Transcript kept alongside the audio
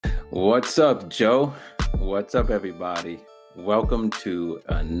What's up, Joe? What's up, everybody? Welcome to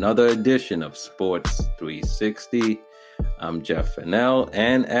another edition of Sports 360. I'm Jeff Fennell,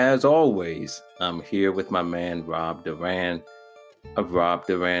 and as always, I'm here with my man Rob Duran of Rob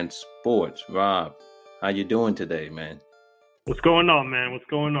Duran Sports. Rob, how you doing today, man? What's going on, man? What's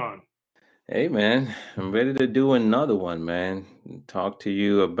going on? Hey, man, I'm ready to do another one, man. Talk to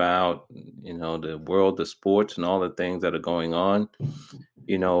you about, the world of sports and all the things that are going on.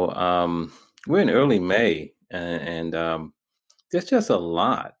 You know, um, we're in early May, and there's just a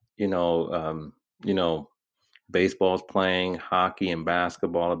lot. You know, baseball's playing, hockey and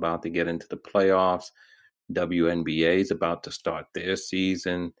basketball about to get into the playoffs. WNBA is about to start their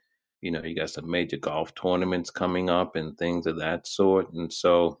season. You got some major golf tournaments coming up and things of that sort. And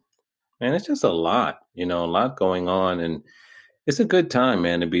so, man, it's just a lot. A lot going on, and it's a good time,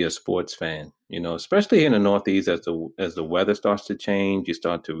 man, to be a sports fan. Especially in the Northeast, as the weather starts to change, you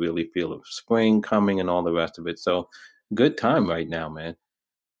start to really feel of spring coming and all the rest of it. So, good time right now, man.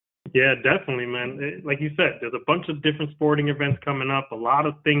 Yeah, definitely, man. Like you said, there's a bunch of different sporting events coming up, a lot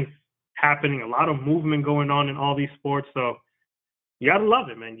of things happening, a lot of movement going on in all these sports. So you gotta love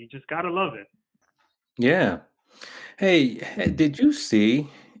it, man. You just gotta love it. Yeah. Hey, did you see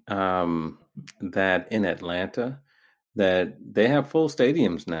um, that in Atlanta that they have full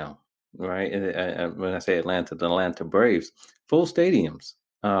stadiums now, right? When I say Atlanta, the Atlanta Braves, full stadiums.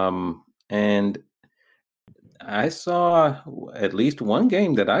 And I saw at least one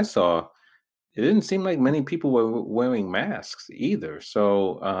game that I saw. It didn't seem like many people were wearing masks either.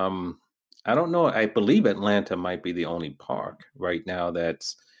 So I don't know. I believe Atlanta might be the only park right now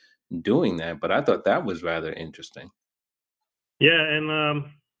that's doing that, but I thought that was rather interesting. Yeah, and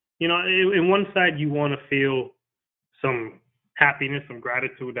in one side you want to feel some happiness, some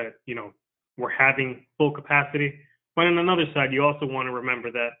gratitude that we're having full capacity, but on another side you also want to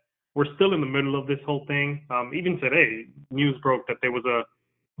remember that we're still in the middle of this whole thing. Even today, news broke that there was a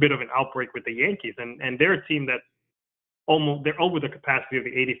bit of an outbreak with the Yankees, and they're a team that's they're over the capacity of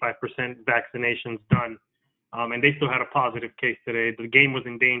the 85% vaccinations done, and they still had a positive case today. The game was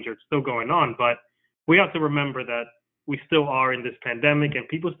in danger; it's still going on, but we have to remember that we still are in this pandemic, and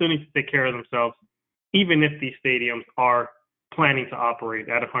people still need to take care of themselves, even if these stadiums are planning to operate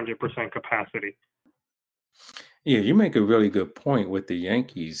at 100% capacity. Yeah, you make a really good point with the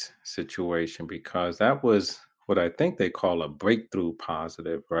Yankees situation because that was what I think they call a breakthrough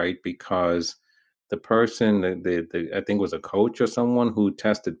positive, right? Because the person, I think was a coach or someone who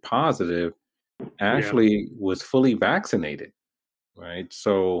tested positive, Yeah, actually was fully vaccinated, right?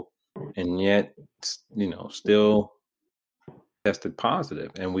 So, and yet, still tested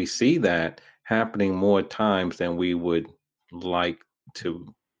positive. And we see that happening more times than we would like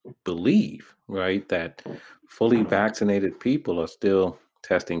to believe, right? That fully vaccinated people are still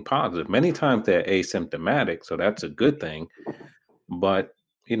testing positive. Many times they're asymptomatic, so that's a good thing. But,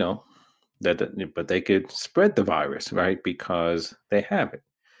 you know, but they could spread the virus, right? Because they have it.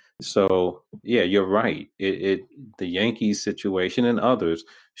 So yeah, you're right. The Yankees situation and others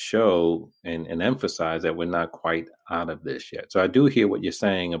show and emphasize that we're not quite out of this yet. So I do hear what you're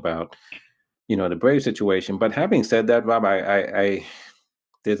saying about the Brave situation. But having said that, Rob, I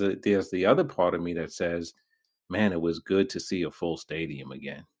there's the other part of me that says, man, it was good to see a full stadium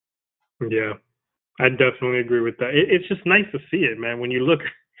again. yeah, I definitely agree with that. It's just nice to see it, man. When you look,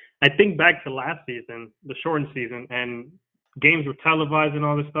 I think back to last season, the shortened season, and games were televised and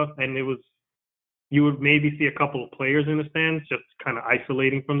all this stuff, and it was you would maybe see a couple of players in the stands, just kind of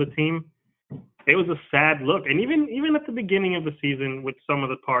isolating from the team. It was a sad look, and even at the beginning of the season, with some of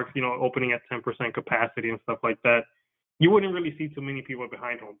the parks, opening at 10% capacity and stuff like that, you wouldn't really see too many people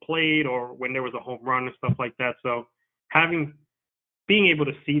behind home plate or when there was a home run and stuff like that. So having being able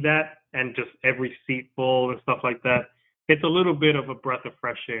to see that and just every seat full and stuff like that, it's a little bit of a breath of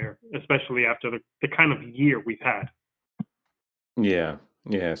fresh air, especially after the kind of year we've had. Yeah,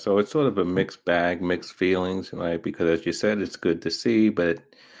 yeah. So it's sort of a mixed bag, mixed feelings, right? Because as you said, it's good to see, but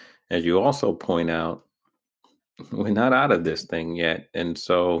as you also point out, we're not out of this thing yet, and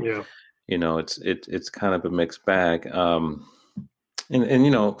so Yeah. it's kind of a mixed bag. And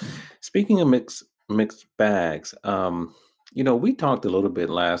speaking of mixed bags, we talked a little bit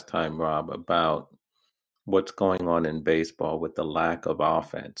last time, Rob, about what's going on in baseball with the lack of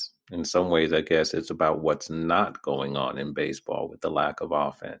offense. In some ways, I guess it's about what's not going on in baseball with the lack of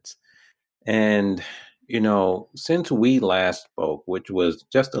offense. And since we last spoke, which was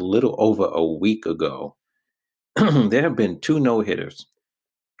just a little over a week ago, there have been two no hitters,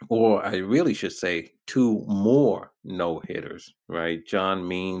 or I really should say two more no hitters, right? John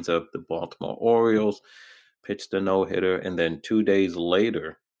Means of the Baltimore Orioles pitched a no hitter, and then 2 days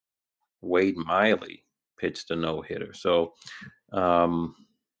later, Wade Miley pitched a no-hitter. So um,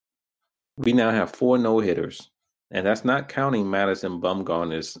 we now have 4 no-hitters, and that's not counting Madison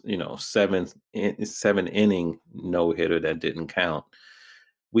Bumgarner's, 7-inning no-hitter that didn't count.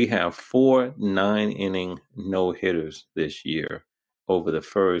 We have 4 9-inning no-hitters this year over the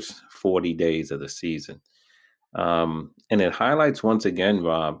first 40 days of the season. And it highlights once again,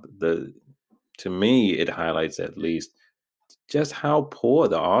 Rob, to me, it highlights at least just how poor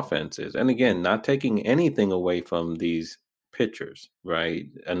the offense is. And again, not taking anything away from these pitchers, right?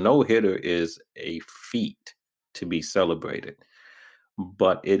 A no-hitter is a feat to be celebrated.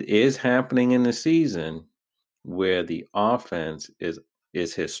 But it is happening in the season where the offense is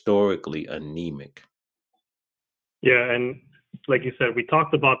historically anemic. Yeah, and like you said, we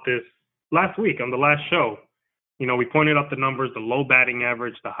talked about this last week on the last show. We pointed out the numbers, the low batting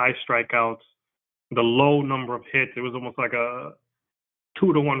average, the high strikeouts, the low number of hits. It was almost like a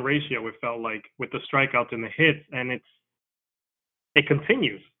 2-to-1 ratio, it felt like, with the strikeouts and the hits. And it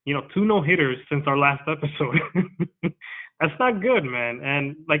continues. 2 no-hitters since our last episode. That's not good, man.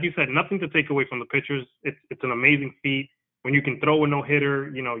 And like you said, nothing to take away from the pitchers. It's an amazing feat. When you can throw a no-hitter,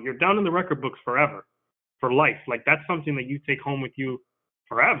 you're down in the record books forever, for life. Like, that's something that you take home with you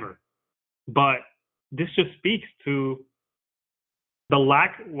forever. But this just speaks to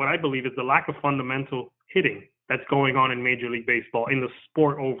what I believe is the lack of fundamental hitting that's going on in Major League Baseball, in the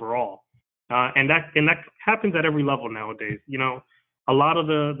sport overall. And that happens at every level nowadays. A lot of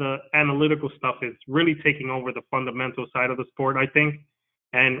the analytical stuff is really taking over the fundamental side of the sport, I think.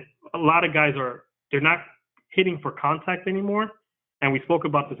 And a lot of guys they're not hitting for contact anymore. And we spoke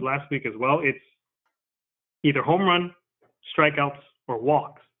about this last week as well. It's either home run, strikeouts, or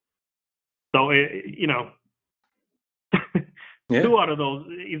walks. So, Yeah. 2 out of those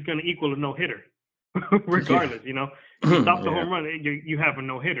is going to equal a no-hitter, regardless. You stop the home run, you have a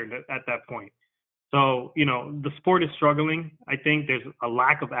no-hitter at that point. So, the sport is struggling. I think there's a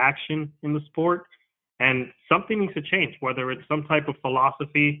lack of action in the sport, and something needs to change, whether it's some type of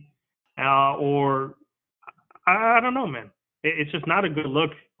philosophy or I don't know, man. It's just not a good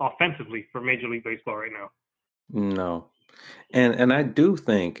look offensively for Major League Baseball right now. No. And I do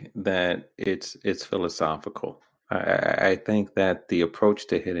think that it's philosophical. I think that the approach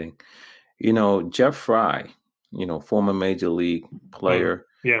to hitting, Jeff Fry, former major league player,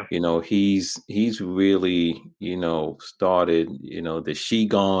 Yeah. he's really, started, the She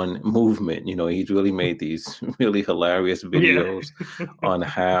Gone movement. He's really made these really hilarious videos on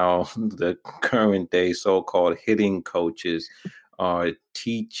how the current day so-called hitting coaches are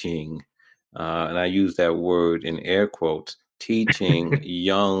teaching, and I use that word in air quotes, teaching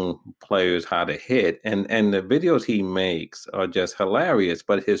young players how to hit. And the videos he makes are just hilarious.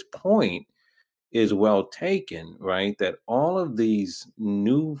 But his point is well taken, right? That all of these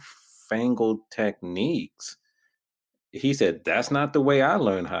newfangled techniques, he said, that's not the way I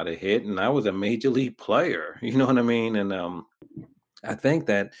learned how to hit. And I was a major league player. You know what I mean? And I think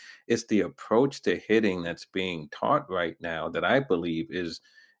that it's the approach to hitting that's being taught right now that I believe is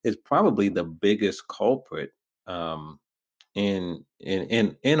probably the biggest culprit in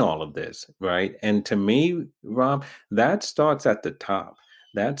all of this, right? And to me, Rob, that starts at the top.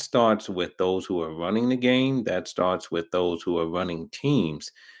 That starts with those who are running the game. That starts with those who are running teams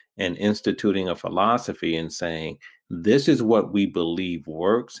and instituting a philosophy and saying, this is what we believe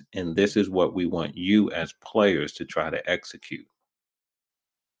works, and this is what we want you as players to try to execute.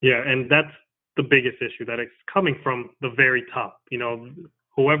 Yeah, and that's the biggest issue, that it's coming from the very top.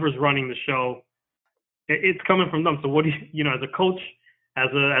 Whoever's running the show, it's coming from them. So what do you, as a coach, as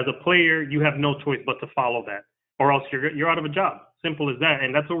a player, you have no choice but to follow that, or else you're out of a job. Simple as that.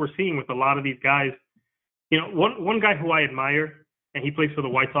 And that's what we're seeing with a lot of these guys. One guy who I admire, and he plays for the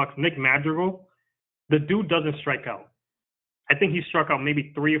White Sox, Nick Madrigal. The dude doesn't strike out. I think he struck out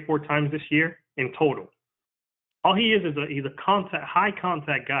maybe 3 or 4 times this year in total. All he is he's a high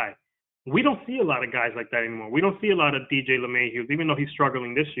contact guy. We don't see a lot of guys like that anymore. We don't see a lot of DJ LeMahieu, even though he's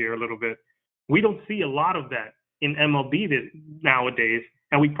struggling this year a little bit. We don't see a lot of that in MLB nowadays,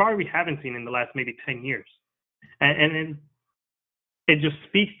 and we probably haven't seen in the last maybe 10 years. And it just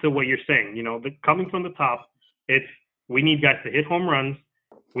speaks to what you're saying. Coming from the top, it's we need guys to hit home runs.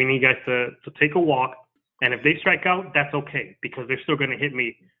 We need guys to take a walk. And if they strike out, that's okay, because they're still going to hit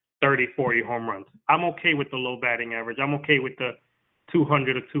me 30, 40 home runs. I'm okay with the low batting average. I'm okay with the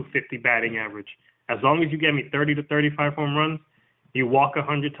 200 or 250 batting average. As long as you get me 30 to 35 home runs, you walk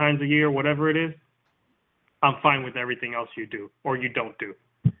 100 times a year, whatever it is, I'm fine with everything else you do or you don't do.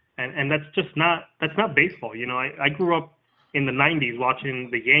 And that's not baseball. I grew up in the 90s watching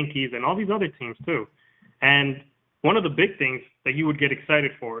the Yankees and all these other teams too. And one of the big things that you would get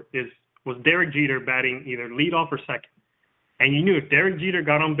excited for is was Derek Jeter batting either leadoff or second. And you knew if Derek Jeter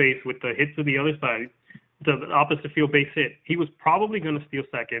got on base with the hit to the other side, the opposite field base hit, he was probably going to steal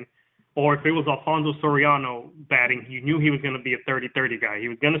second. Or if it was Alfonso Soriano batting, you knew he was going to be a 30-30 guy. He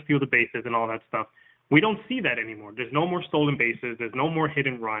was going to steal the bases and all that stuff. We don't see that anymore. There's no more stolen bases. There's no more hit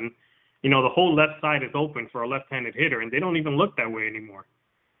and run. You know, the whole left side is open for a left-handed hitter, and they don't even look that way anymore.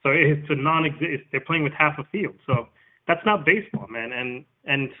 So it's a non-exist. They're playing with half a field. So that's not baseball, man.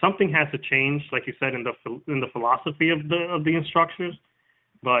 And something has to change, like you said, in the philosophy of the instructors.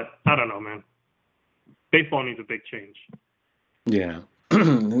 But I don't know, man. Baseball needs a big change. Yeah.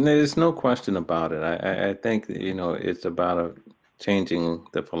 And there's no question about it. I think, it's about changing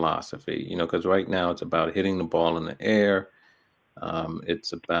the philosophy, because right now it's about hitting the ball in the air.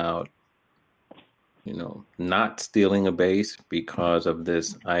 It's about, not stealing a base because of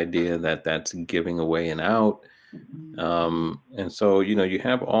this idea that that's giving away an out. And so, you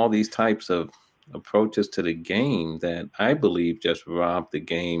have all these types of approaches to the game that I believe just rob the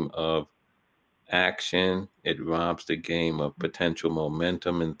game of action. It robs the game of potential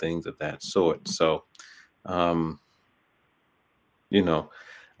momentum and things of that sort. So, I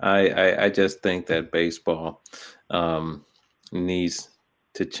just think that baseball needs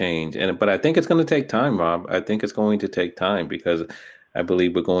to change. But I think it's going to take time, Rob. I think it's going to take time because I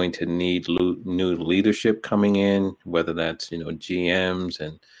believe we're going to need new leadership coming in, whether that's, GMs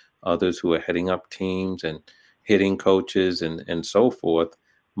and others who are heading up teams and hitting coaches and so forth.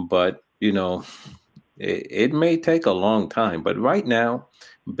 But, it may take a long time. But right now,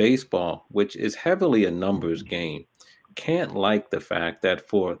 baseball, which is heavily a numbers game, can't like the fact that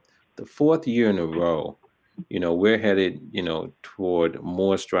for the fourth year in a row, we're headed, toward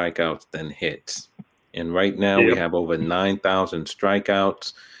more strikeouts than hits. And right now we have over 9,000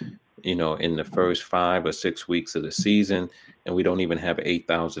 strikeouts, in the first 5 or 6 weeks of the season, and we don't even have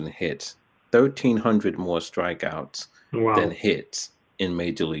 8,000 hits. 1,300 more strikeouts than hits in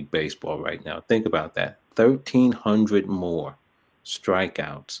Major League Baseball right now. Think about that. 1,300 more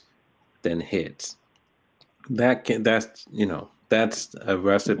strikeouts than hits. That's a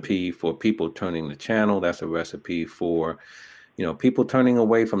recipe for people turning the channel. That's a recipe for, people turning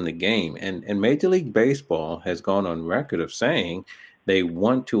away from the game. And Major League Baseball has gone on record of saying they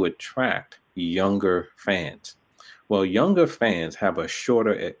want to attract younger fans. Well, younger fans have a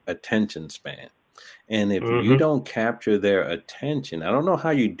shorter attention span. And if you don't capture their attention, I don't know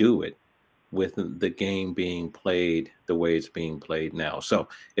how you do it with the game being played the way it's being played now. So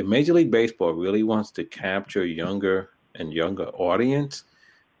if Major League Baseball really wants to capture younger audience,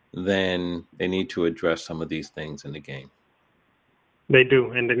 then they need to address some of these things in the game. They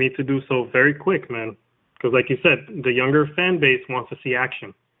do, and they need to do so very quick, man. Because like you said, the younger fan base wants to see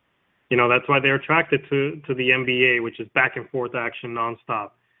action. That's why they're attracted to the NBA, which is back and forth action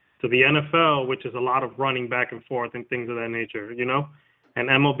nonstop, to the NFL, which is a lot of running back and forth and things of that nature, And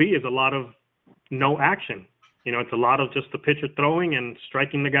MLB is a lot of no action. It's a lot of just the pitcher throwing and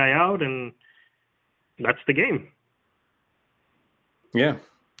striking the guy out, and that's the game. Yeah,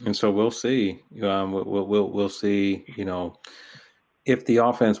 and so we'll see. We'll see. If the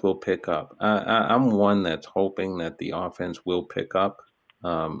offense will pick up. I'm one that's hoping that the offense will pick up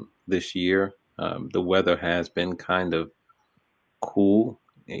this year. The weather has been kind of cool,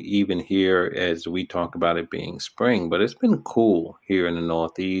 even here as we talk about it being spring, but it's been cool here in the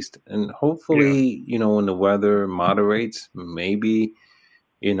Northeast. And hopefully, when the weather moderates, maybe,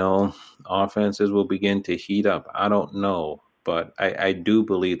 offenses will begin to heat up. I don't know, but I do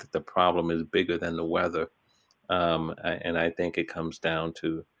believe that the problem is bigger than the weather. And I think it comes down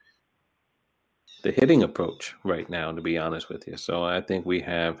to the hitting approach right now, to be honest with you. So I think we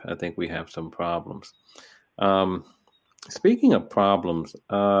have some problems. Speaking of problems,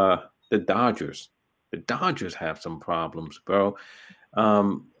 the Dodgers have some problems, bro.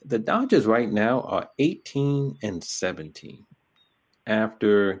 The Dodgers right now are 18-17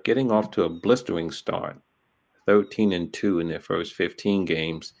 after getting off to a blistering start, 13-2 in their first 15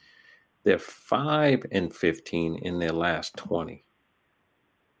 games. They're 5-15 in their last 20.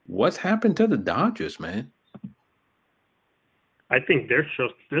 What's happened to the Dodgers, man? I think they're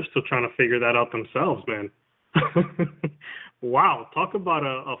still trying to figure that out themselves, man. Wow, talk about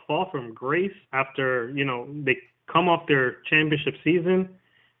a fall from grace after, they come off their championship season.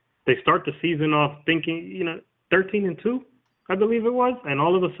 They start the season off thinking, 13-2, I believe it was, and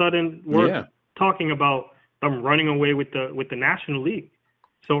all of a sudden we're talking about them running away with the National League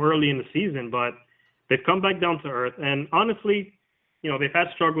so early in the season. But they've come back down to earth, and honestly, they've had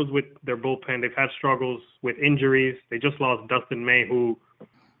struggles with their bullpen. They've had struggles with injuries. They just lost Dustin May, who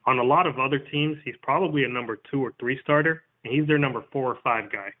on a lot of other teams, he's probably a number 2 or 3 starter, and he's their number 4 or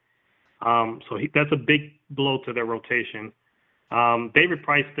 5 guy. So that's a big blow to their rotation. David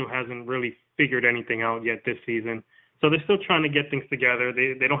Price still hasn't really figured anything out yet this season. So they're still trying to get things together.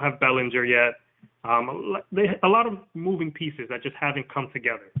 They don't have Bellinger yet. A lot of moving pieces that just haven't come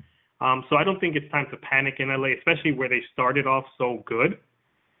together. So I don't think it's time to panic in LA, especially where they started off so good.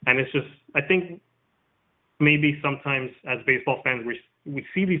 And it's just, I think maybe sometimes as baseball fans, we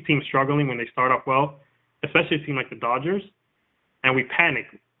see these teams struggling when they start off well, especially a team like the Dodgers, and we panic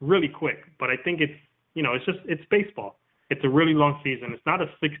really quick. But I think it's baseball. It's a really long season. It's not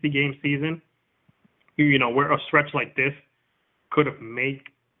a 60-game season. Where a stretch like this would have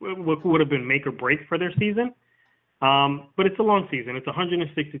been make or break for their season. But it's a long season. It's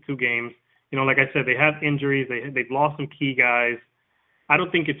 162 games. Like I said, they have injuries. They've lost some key guys. I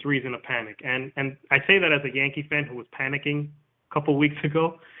don't think it's reason to panic. And I say that as a Yankee fan who was panicking a couple weeks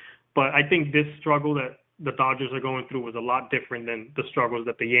ago. But I think this struggle that the Dodgers are going through was a lot different than the struggles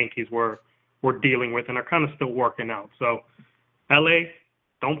that the Yankees were dealing with and are kind of still working out. So, LA,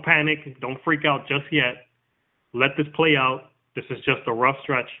 don't panic. Don't freak out just yet. Let this play out. This is just a rough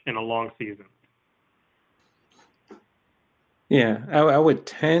stretch in a long season. Yeah, I would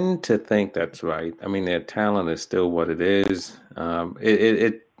tend to think that's right. I mean, their talent is still what it is.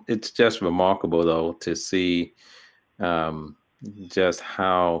 It's just remarkable, though, to see just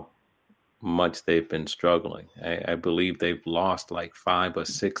how much they've been struggling. I believe they've lost like 5 or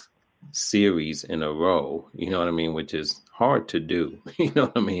 6 series in a row, you know what I mean, which is hard to do, you know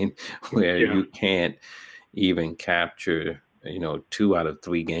what I mean, where you can't even capture, 2 out of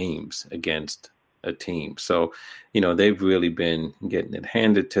 3 games against a team. So, they've really been getting it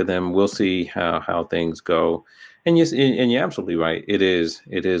handed to them. We'll see how things go. And you're absolutely right. It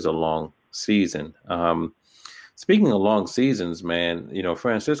is a long season. Speaking of long seasons, man,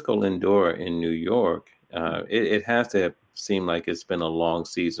 Francisco Lindor in New York, it has to seem like it's been a long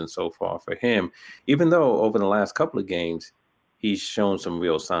season so far for him, even though over the last couple of games, he's shown some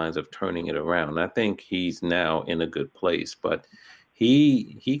real signs of turning it around. I think he's now in a good place, but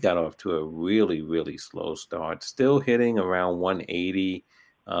he got off to a really, really slow start, still hitting around 180.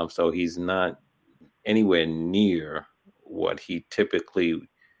 So he's not anywhere near what he typically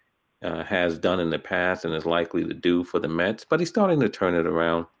has done in the past and is likely to do for the Mets, but he's starting to turn it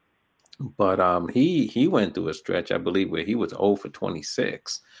around. But he went through a stretch, I believe, where he was 0 for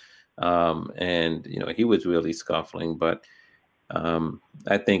 26. And, he was really scuffling, but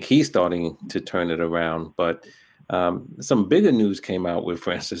I think he's starting to turn it around. But some bigger news came out with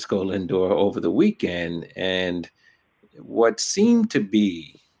Francisco Lindor over the weekend, and what seemed to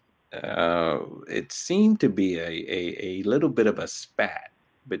be a little bit of a spat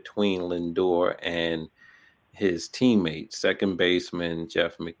between Lindor and his teammate, second baseman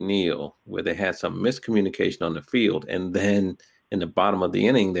Jeff McNeil, where they had some miscommunication on the field. And then in the bottom of the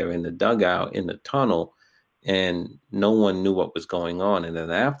inning, they're in the dugout in the tunnel, and no one knew what was going on. And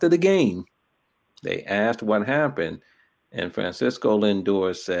then after the game, they asked what happened, and Francisco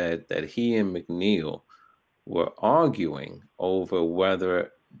Lindor said that he and McNeil were arguing over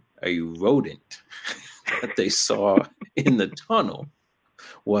whether a rodent that they saw in the tunnel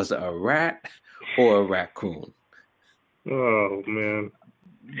was a rat or a raccoon. Oh, man.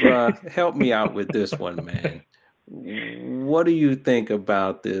 Help me out with this one, man. What do you think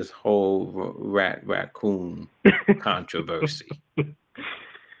about this whole rat-raccoon controversy?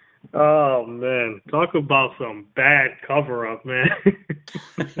 Oh, man. Talk about some bad cover-up, man.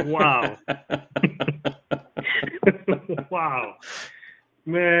 Wow. Wow.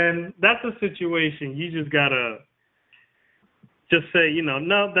 Man, that's a situation you just got to just say,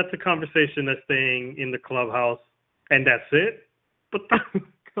 no, that's a conversation that's staying in the clubhouse, and that's it. But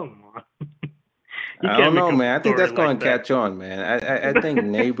come on. I don't know, man. I think that's going to catch on, man. I think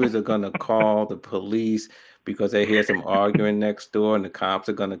neighbors are going to call the police because they hear some arguing next door, and the cops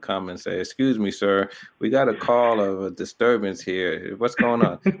are going to come and say, "Excuse me, sir, we got a call of a disturbance here. What's going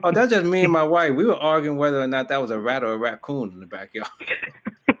on?" "Oh, that's just me and my wife. We were arguing whether or not that was a rat or a raccoon in the backyard."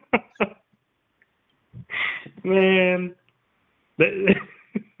 Man, they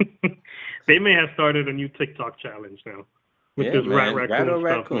may have started a new TikTok challenge now with this rat or raccoon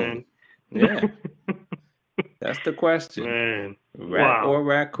stuff, man. Yeah, that's the question. Man, rat or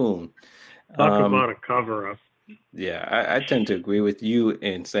raccoon? Talk about a cover-up. Yeah, I tend to agree with you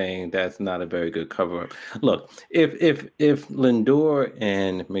in saying that's not a very good cover-up. Look, if Lindor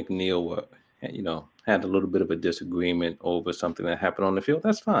and McNeil were, had a little bit of a disagreement over something that happened on the field,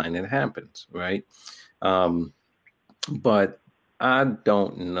 that's fine. It happens, right? But I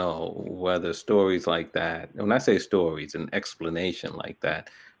don't know whether stories like that, when I say stories, an explanation like that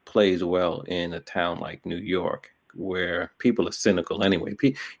plays well in a town like New York. where people are cynical anyway.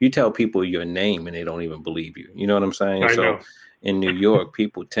 You tell people your name and they don't even believe you. You know what I'm saying? I So know. in New York,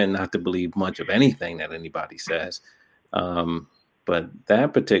 people tend not to believe much of anything that anybody says. But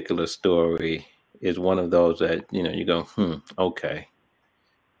that particular story is one of those that, you go, okay.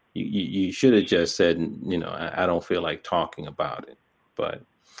 You should have just said, I don't feel like talking about it. But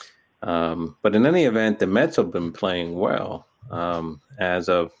in any event, the Mets have been playing well. As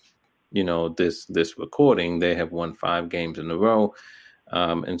of this recording, they have won 5 games in a row,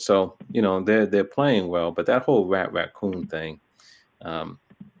 and so they're playing well. But that whole raccoon thing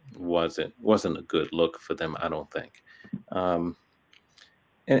wasn't a good look for them, I don't think.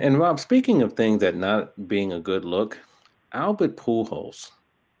 And Rob, speaking of things that not being a good look, Albert Pujols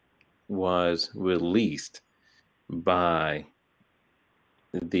was released by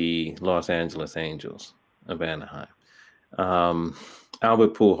the Los Angeles Angels of Anaheim.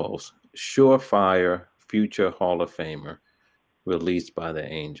 Albert Pujols, surefire future Hall of Famer, released by the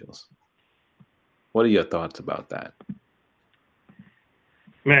Angels. What are your thoughts about that?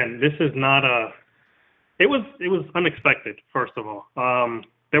 Man, this is not a. It was unexpected. First of all,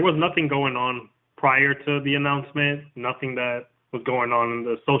 there was nothing going on prior to the announcement. Nothing that was going on in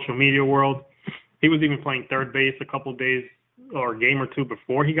the social media world. He was even playing third base a couple days or a game or two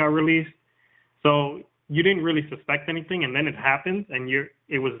before he got released. So you didn't really suspect anything, and then it happened, and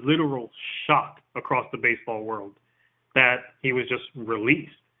it was literal shock across the baseball world that he was just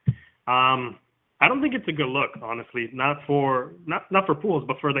released. I don't think it's a good look, honestly. Not for Pujols,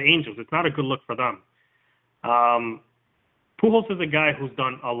 but for the Angels. It's not a good look for them. Pujols is a guy who's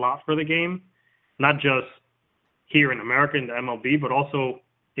done a lot for the game, not just here in America in the MLB, but also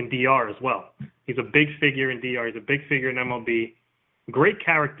in DR as well. He's a big figure in DR. He's a big figure in MLB. Great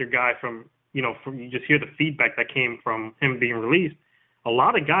character guy from you just hear the feedback that came from him being released. A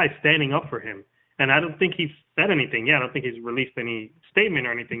lot of guys standing up for him. And I don't think he's said anything yet. I don't think he's released any statement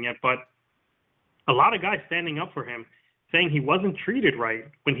or anything yet, but a lot of guys standing up for him, saying he wasn't treated right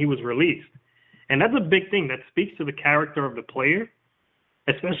when he was released. And that's a big thing. That speaks to the character of the player,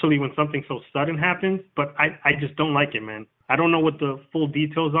 especially when something so sudden happens. But I just don't like it, man. I don't know what the full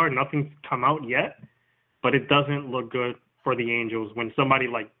details are. Nothing's come out yet, but it doesn't look good for the Angels when somebody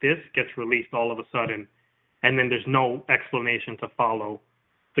like this gets released all of a sudden, and then there's no explanation to follow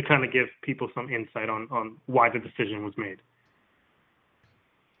to kind of give people some insight on why the decision was made.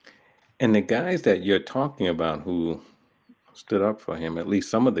 And the guys that you're talking about who stood up for him, at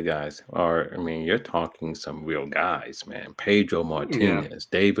least some of the guys you're talking some real guys, man. Pedro Martinez,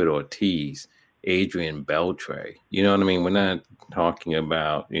 yeah. David Ortiz, Adrian Beltre. You know what I mean? We're not talking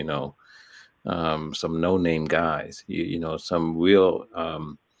about, some no-name guys, some real,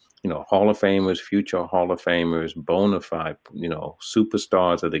 Hall of Famers, future Hall of Famers, bona fide,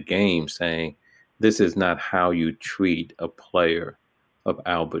 superstars of the game saying this is not how you treat a player of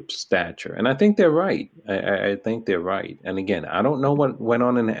Albert's stature. And I think they're right. I think they're right. And again, I don't know what went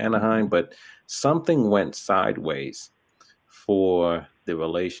on in Anaheim, but something went sideways for the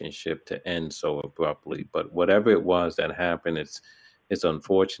relationship to end so abruptly. But whatever it was that happened, it's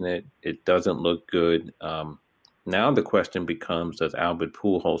unfortunate. It doesn't look good. Now the question becomes, does Albert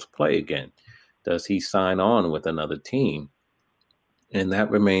Pujols play again? Does he sign on with another team? And that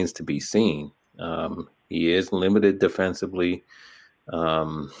remains to be seen. He is limited defensively. I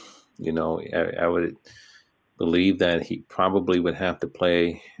would believe that he probably would have to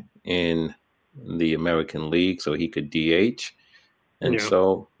play in the American League so he could DH. And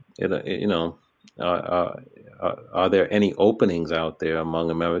so, are there any openings out there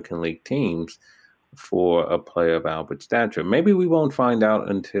among American League teams for a player of Albert's stature? Maybe we won't find out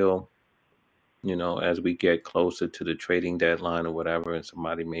until, as we get closer to the trading deadline or whatever, and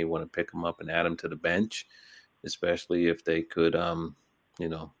somebody may want to pick him up and add him to the bench, especially if they could,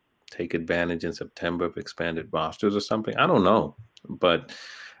 take advantage in September of expanded rosters or something. I don't know, but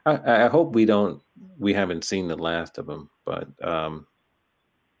I hope we haven't seen the last of him. But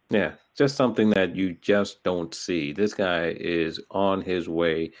just something that you just don't see. This guy is on his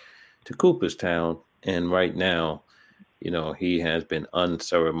way to Cooperstown, and right now, he has been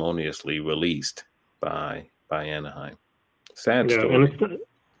unceremoniously released by Anaheim. Sad story. And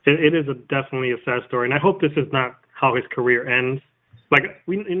it is definitely a sad story, and I hope this is not how his career ends. Like,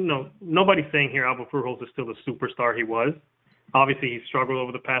 nobody's saying here Albert Pujols is still the superstar he was. Obviously, he struggled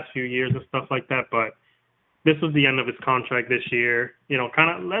over the past few years and stuff like that, but this was the end of his contract this year.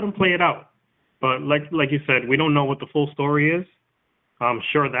 Kind of let him play it out. But like you said, we don't know what the full story is. I'm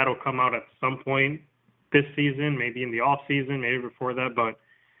sure that'll come out at some point this season, maybe in the off season, maybe before that. But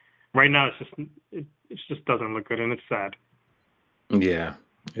right now, it just doesn't look good, and it's sad. Yeah,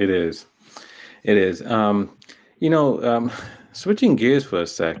 it is. It is. You know, switching gears for a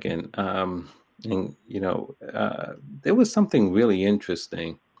second, and there was something really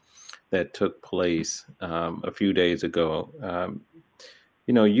interesting that took place a few days ago.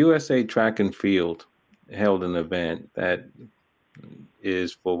 USA Track and Field held an event that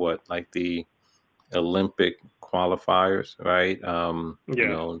is for what, like the Olympic qualifiers, right?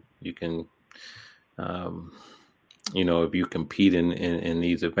 Yeah. You can, um, if you compete in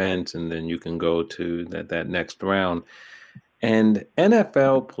these events, and then you can go to that next round. And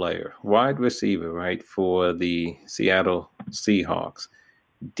NFL player, wide receiver, right, for the Seattle Seahawks,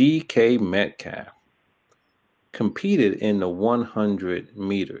 DK Metcalf, competed in the 100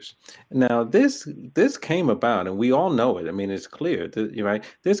 meters. Now, this came about, and we all know it. I mean, it's clear, right?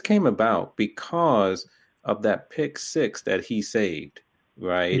 This came about because of that pick six that he saved,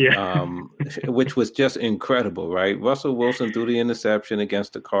 right? Yeah. Which was just incredible, right? Russell Wilson threw the interception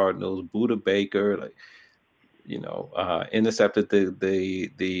against the Cardinals. Buda Baker, like, intercepted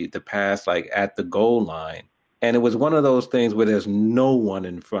the pass like at the goal line, and it was one of those things where there's no one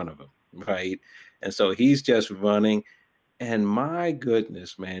in front of him, right? And so he's just running, and my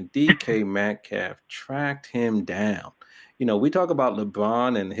goodness, man, DK Metcalf tracked him down. We talk about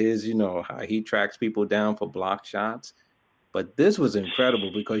LeBron and his, how he tracks people down for block shots, but this was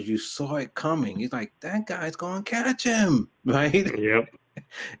incredible because you saw it coming. He's like, that guy's going to catch him, right? Yep.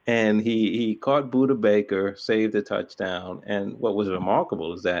 And he caught Buda Baker, saved a touchdown. And what was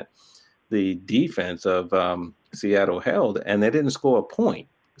remarkable is that the defense of Seattle held, and they didn't score a point.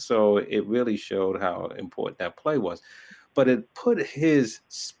 So it really showed how important that play was. But it put his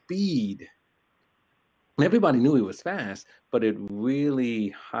speed, and everybody knew he was fast, but it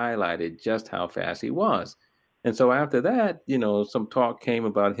really highlighted just how fast he was. And so after that, some talk came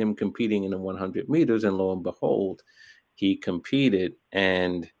about him competing in the 100 meters, and lo and behold, he competed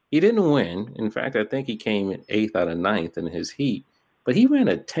and he didn't win. In fact, I think he came in 8th out of 9th in his heat, but he ran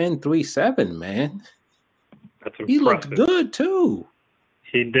a 10.37, man. That's impressive. He looked good too.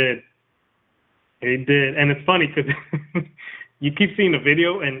 He did. And it's funny because you keep seeing the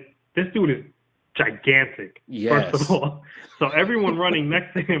video, and this dude is gigantic, Yes. first of all. So everyone running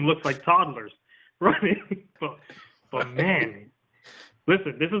next to him looks like toddlers running. But man,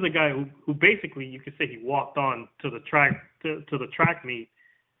 listen, this is a guy who basically, you could say, he walked on to the track to the track meet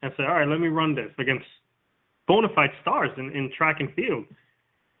and said, all right, let me run this against bona fide stars in track and field.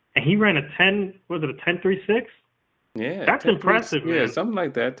 And he ran a 10.36? Yeah, That's 10.3 impressive, man. Yeah, something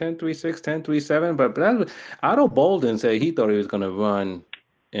like that. 10.36, 10.37. But that was, Otto Bolden said he thought he was going to run,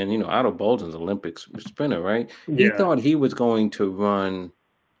 and Otto Bolden's Olympic sprinter, right? He Yeah. thought he was going to run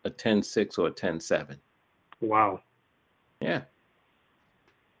a 10.6 or a 10.7. Wow. Yeah.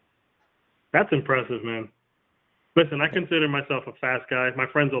 That's impressive, man. Listen, I consider myself a fast guy. My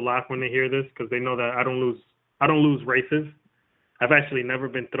friends will laugh when they hear this because they know that I don't lose races. I've actually never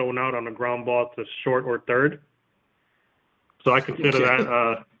been thrown out on a ground ball to short or third. So I consider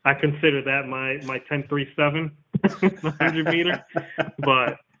that my 10.37 100 meter.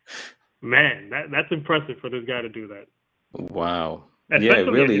 But man, that's impressive for this guy to do that. Wow. Especially Yeah,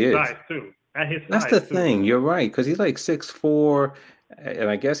 it really is. Size too. At his That's size the too. thing. You're right, because he's like 6'4", and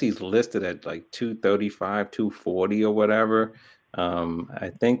I guess he's listed at like 235, 240 or whatever.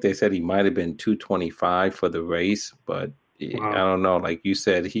 I think they said he might have been 225 for the race, but Wow. I don't know. Like you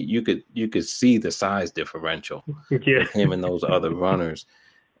said, you could see the size differential with him and those other runners.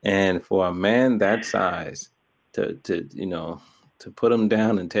 And for a man that size to put him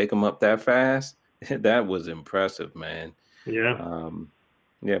down and take him up that fast, that was impressive, man. Yeah.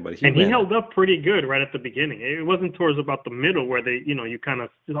 Yeah, but he held up pretty good right at the beginning. It wasn't towards about the middle where they, you kind of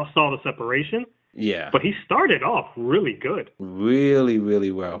saw the separation. Yeah. But he started off really good. Really,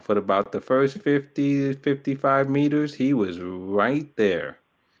 really well. For about the first 50, 55 meters, he was right there.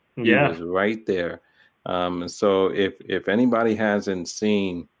 He was right there. So if anybody hasn't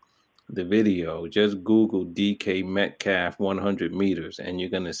seen the video, just Google DK Metcalf 100 meters, and you're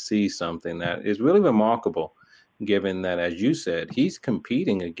going to see something that is really remarkable, given that, as you said, he's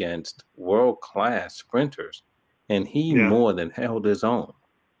competing against world-class sprinters, and he more than held his own.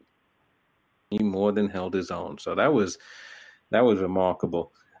 He more than held his own. So that was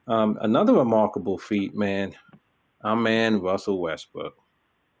remarkable. Another remarkable feat, man, our man Russell Westbrook.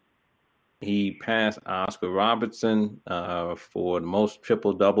 He passed Oscar Robertson for the most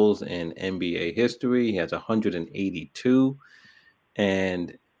triple doubles in NBA history. He has 182.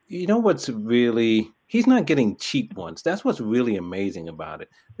 And you know what's really, he's not getting cheap ones. That's what's really amazing about it.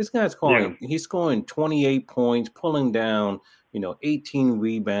 This guy's he's scoring 28 points, pulling down, 18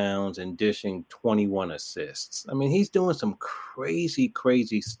 rebounds and dishing 21 assists. I mean, he's doing some crazy,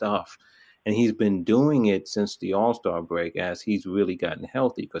 crazy stuff. And he's been doing it since the All-Star break as he's really gotten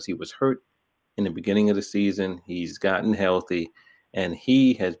healthy because he was hurt in the beginning of the season. He's gotten healthy, and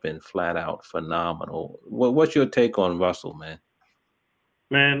he has been flat out phenomenal. What's your take on Russell, man?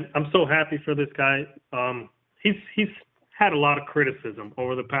 Man, I'm so happy for this guy. He's had a lot of criticism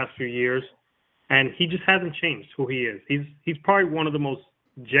over the past few years, and he just hasn't changed who he is. He's probably one of the most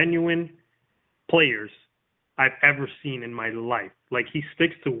genuine players I've ever seen in my life. Like, he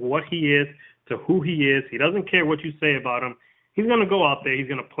sticks to what he is, to who he is. He doesn't care what you say about him. He's going to go out there. He's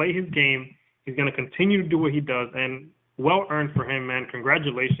going to play his game. He's going to continue to do what he does, and well earned for him, man.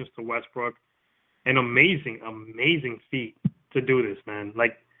 Congratulations to Westbrook. An amazing, amazing feat to do this, man.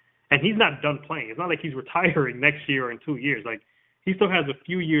 Like, and he's not done playing. It's not like he's retiring next year or in 2 years. Like, he still has a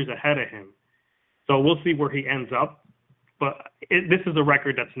few years ahead of him. So we'll see where he ends up. But this is a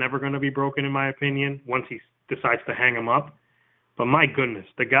record that's never going to be broken, in my opinion, once he decides to hang him up. But my goodness,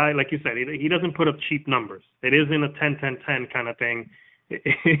 the guy, like you said, he doesn't put up cheap numbers. It isn't a 10-10-10 kind of thing.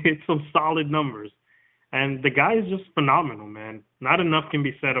 It's some solid numbers. And the guy is just phenomenal, man. Not enough can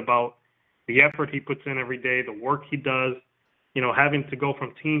be said about the effort he puts in every day, the work he does, you know, having to go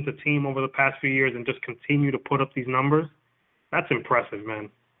from team to team over the past few years and just continue to put up these numbers. That's impressive, man.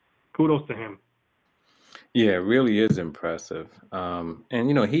 Kudos to him. Yeah, it really is impressive. And,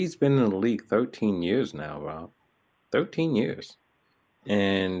 you know, he's been in the league 13 years now, Rob. 13 years.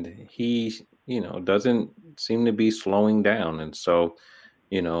 And he, you know, doesn't seem to be slowing down. And so,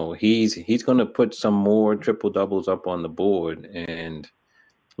 you know, he's going to put some more triple doubles up on the board. And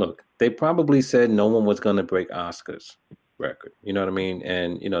look, they probably said no one was going to break Oscar's record. You know what I mean?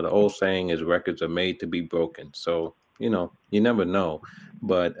 And, you know, the old saying is records are made to be broken. So, you know, you never know.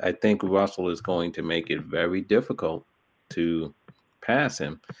 But I think Russell is going to make it very difficult to pass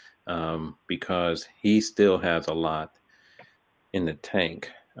him because he still has a lot in the tank.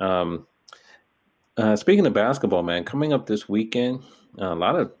 Speaking of basketball, man, coming up this weekend, a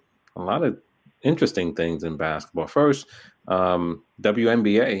lot of interesting things in basketball. First,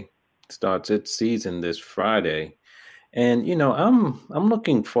 WNBA starts its season this Friday, and you know I'm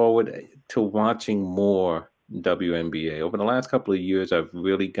looking forward to watching more WNBA. Over the last couple of years, I've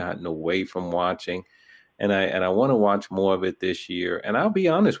really gotten away from watching, and I want to watch more of it this year. And I'll be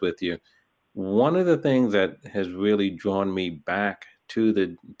honest with you, one of the things that has really drawn me back to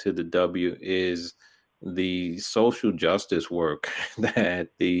the W is the social justice work that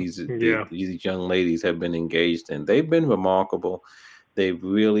these young ladies have been engaged in. They've been remarkable. They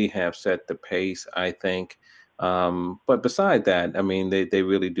really have set the pace, I think. But beside that, I mean, they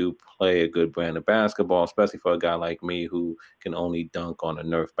really do play a good brand of basketball, especially for a guy like me who can only dunk on a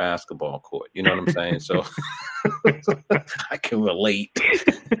Nerf basketball court. You know what I'm saying? So I can relate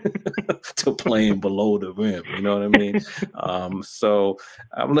to playing below the rim. You know what I mean? So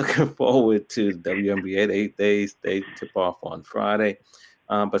I'm looking forward to WNBA. They tip off on Friday.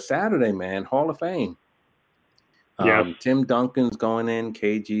 But Saturday, man, Hall of Fame. Tim Duncan's going in,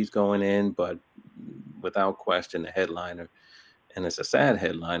 KG's going in, but without question, the headliner, and it's a sad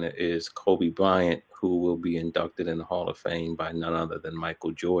headliner, is Kobe Bryant, who will be inducted in the Hall of Fame by none other than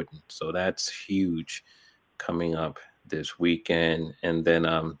Michael Jordan. So that's huge coming up this weekend. And then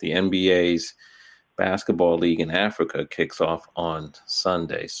the NBA's Basketball League in Africa kicks off on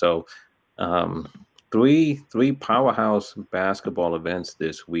Sunday. So three powerhouse basketball events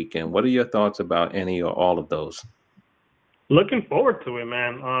this weekend. What are your thoughts about any or all of those? Looking forward to it,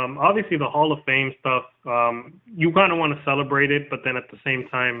 man. Obviously, the Hall of Fame stuff, you kind of want to celebrate it, but then at the same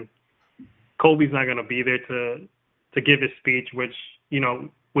time, Kobe's not going to be there to give his speech, which, you know,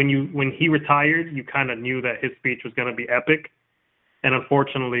 when he retired, you kind of knew that his speech was going to be epic. And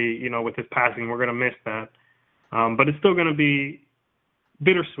unfortunately, you know, with his passing, we're going to miss that. But it's still going to be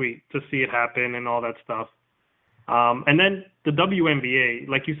bittersweet to see it happen and all that stuff. And then the WNBA,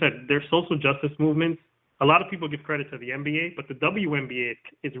 like you said, there's social justice movements. A lot of people give credit to the NBA, but the WNBA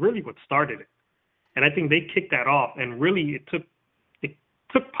is really what started it. And I think they kicked that off, and really it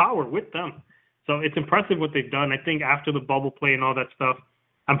took power with them. So it's impressive what they've done. I think after the bubble play and all that stuff,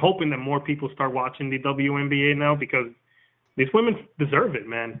 I'm hoping that more people start watching the WNBA now because these women deserve it,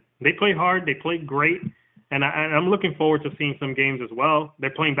 man. They play hard, they play great, and I'm looking forward to seeing some games as well.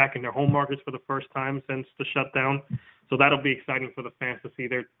 They're playing back in their home markets for the first time since the shutdown, so that'll be exciting for the fans to see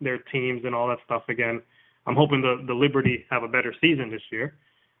their teams and all that stuff again. I'm hoping the Liberty have a better season this year.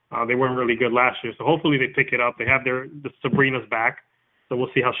 They weren't really good last year, so hopefully they pick it up. They have the Sabrina's back, so we'll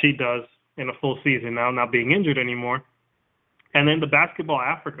see how she does in a full season now, not being injured anymore. And then the Basketball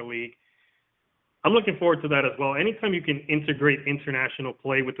Africa League, I'm looking forward to that as well. Anytime you can integrate international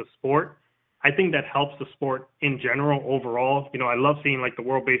play with the sport, I think that helps the sport in general overall. You know, I love seeing like the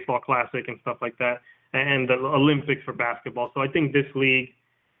World Baseball Classic and stuff like that, and the Olympics for basketball. So I think this league,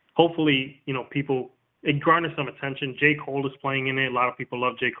 hopefully, you know, it garners some attention. J. Cole is playing in it. A lot of people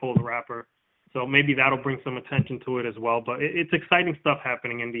love J. Cole, the rapper. So maybe that'll bring some attention to it as well. But it's exciting stuff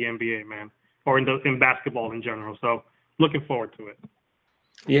happening in the NBA, man, or in basketball in general. So looking forward to it.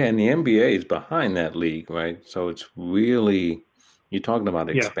 Yeah, and the NBA is behind that league, right? So it's really, you're talking about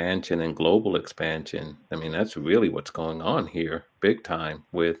Yeah. expansion and global expansion. I mean, that's really what's going on here, big time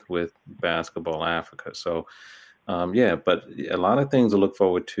with Basketball Africa. So, yeah, but a lot of things to look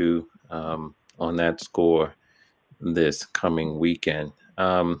forward to on that score this coming weekend.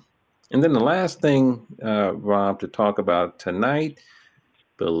 And then the last thing, Rob, to talk about tonight,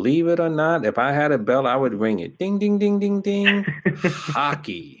 believe it or not, if I had a bell, I would ring it. Ding, ding, ding, ding, ding.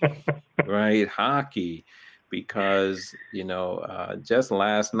 Hockey, right? Hockey. Because, just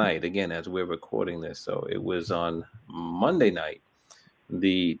last night, again, as we're recording this, so it was on Monday night,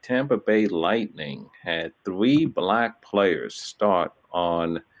 the Tampa Bay Lightning had 3 black players start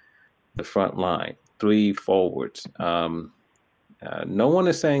on the front line, 3 forwards. No one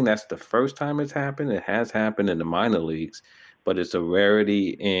is saying that's the first time it's happened. It has happened in the minor leagues, but it's a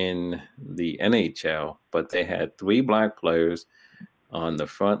rarity in the NHL. But they had 3 black players on the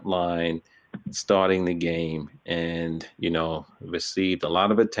front line starting the game, and received a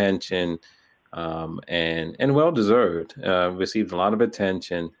lot of attention, and well deserved. Received a lot of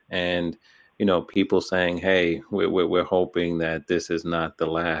attention, and people saying, "Hey, we're hoping that this is not the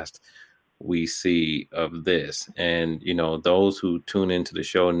last we see of this." And those who tune into the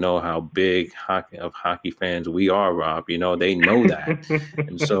show know how big hockey fans we are, Rob. They know that.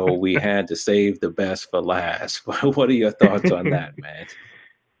 And so we had to save the best for last. What are your thoughts on that, man?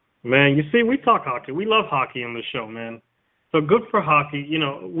 Man, you see, we talk hockey. We love hockey on the show, man. So good for hockey.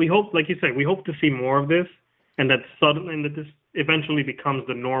 We hope, like you said, we hope to see more of this, and that this eventually becomes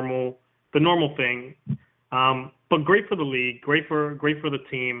the normal thing. But great for the league, great for the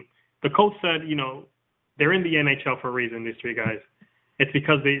team. The coach said, they're in the NHL for a reason, these 3 guys. It's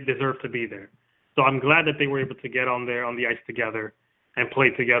because they deserve to be there. So I'm glad that they were able to get on the ice together and play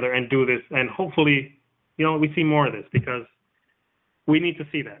together and do this. And hopefully, we see more of this, because we need to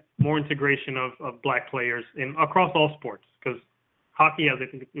see that. More integration of black players across all sports, because hockey has, I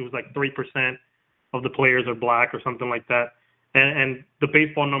think it was like 3% of the players are black or something like that. And the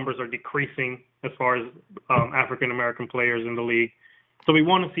baseball numbers are decreasing as far as African-American players in the league. So we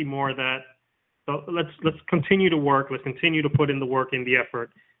want to see more of that. So let's continue to work. Let's continue to put in the work and the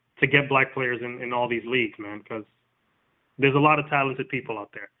effort to get black players in all these leagues, man, because there's a lot of talented people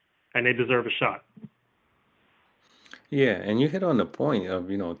out there, and they deserve a shot. Yeah, and you hit on the point of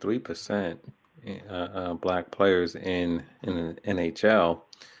 3% black players in the NHL,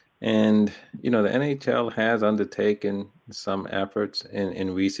 and the NHL has undertaken some efforts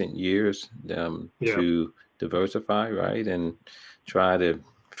in recent years to diversify, right, and try to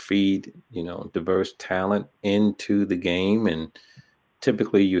feed diverse talent into the game. And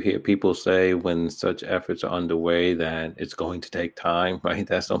typically you hear people say when such efforts are underway that it's going to take time, right?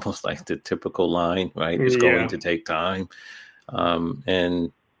 That's almost like the typical line, right? It's going to take time.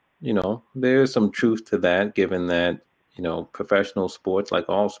 And there's some truth to that, given that professional sports, like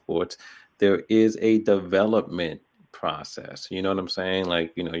all sports, there is a development process. You know what I'm saying?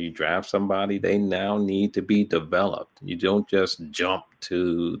 Like, you draft somebody, they now need to be developed. You don't just jump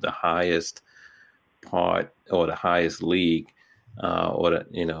to the highest part or the highest league as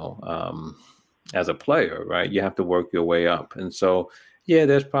a player, right? You have to work your way up. And so, yeah,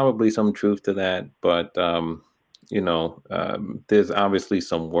 there's probably some truth to that, but there's obviously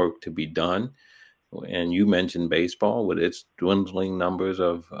some work to be done. And you mentioned baseball with its dwindling numbers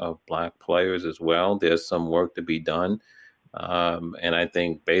of black players as well. There's some work to be done. And I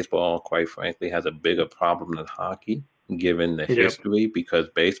think baseball, quite frankly, has a bigger problem than hockey, given the history, because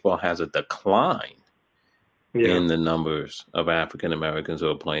baseball has a decline in the numbers of African Americans who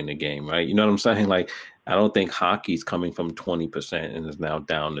are playing the game, right? You know what I'm saying? Like, I don't think hockey's coming from 20% and is now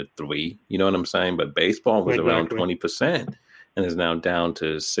down to 3%. You know what I'm saying? But baseball was around 20% and is now down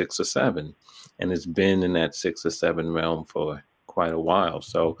to 6 or 7. And it's been in that 6 or 7 realm for quite a while.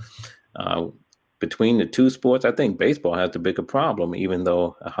 So between the 2 sports, I think baseball has the bigger problem, even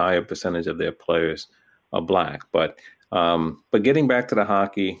though a higher percentage of their players are black. But getting back to the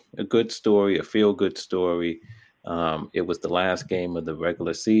hockey, a good story, a feel-good story. It was the last game of the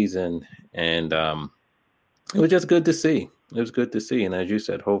regular season, and it was just good to see. It was good to see. And as you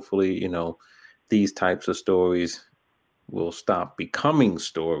said, hopefully, these types of stories will stop becoming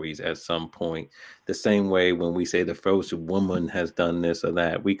stories at some point. The same way when we say the first woman has done this or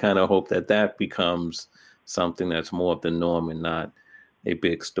that, we kind of hope that that becomes something that's more of the norm and not a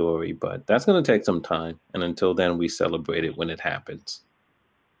big story. But that's going to take some time. And until then, we celebrate it when it happens.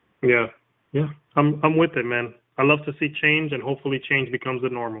 Yeah. Yeah. I'm with it, man. I love to see change, and hopefully change becomes the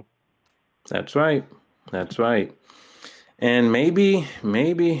normal. That's right. That's right. And maybe,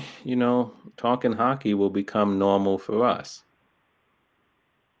 talking hockey will become normal for us.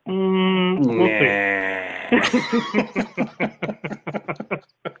 We'll see.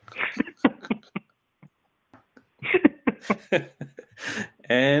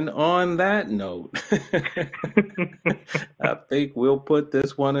 And on that note, I think we'll put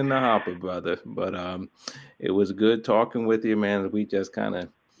this one in the hopper, brother. But it was good talking with you, man. We just kind of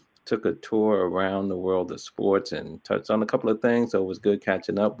took a tour around the world of sports and touched on a couple of things. So it was good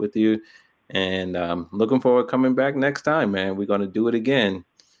catching up with you. And looking forward to coming back next time, man. We're going to do it again.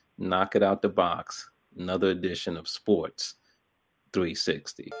 Knock it out the box. Another edition of Sports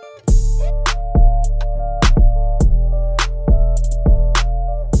 360.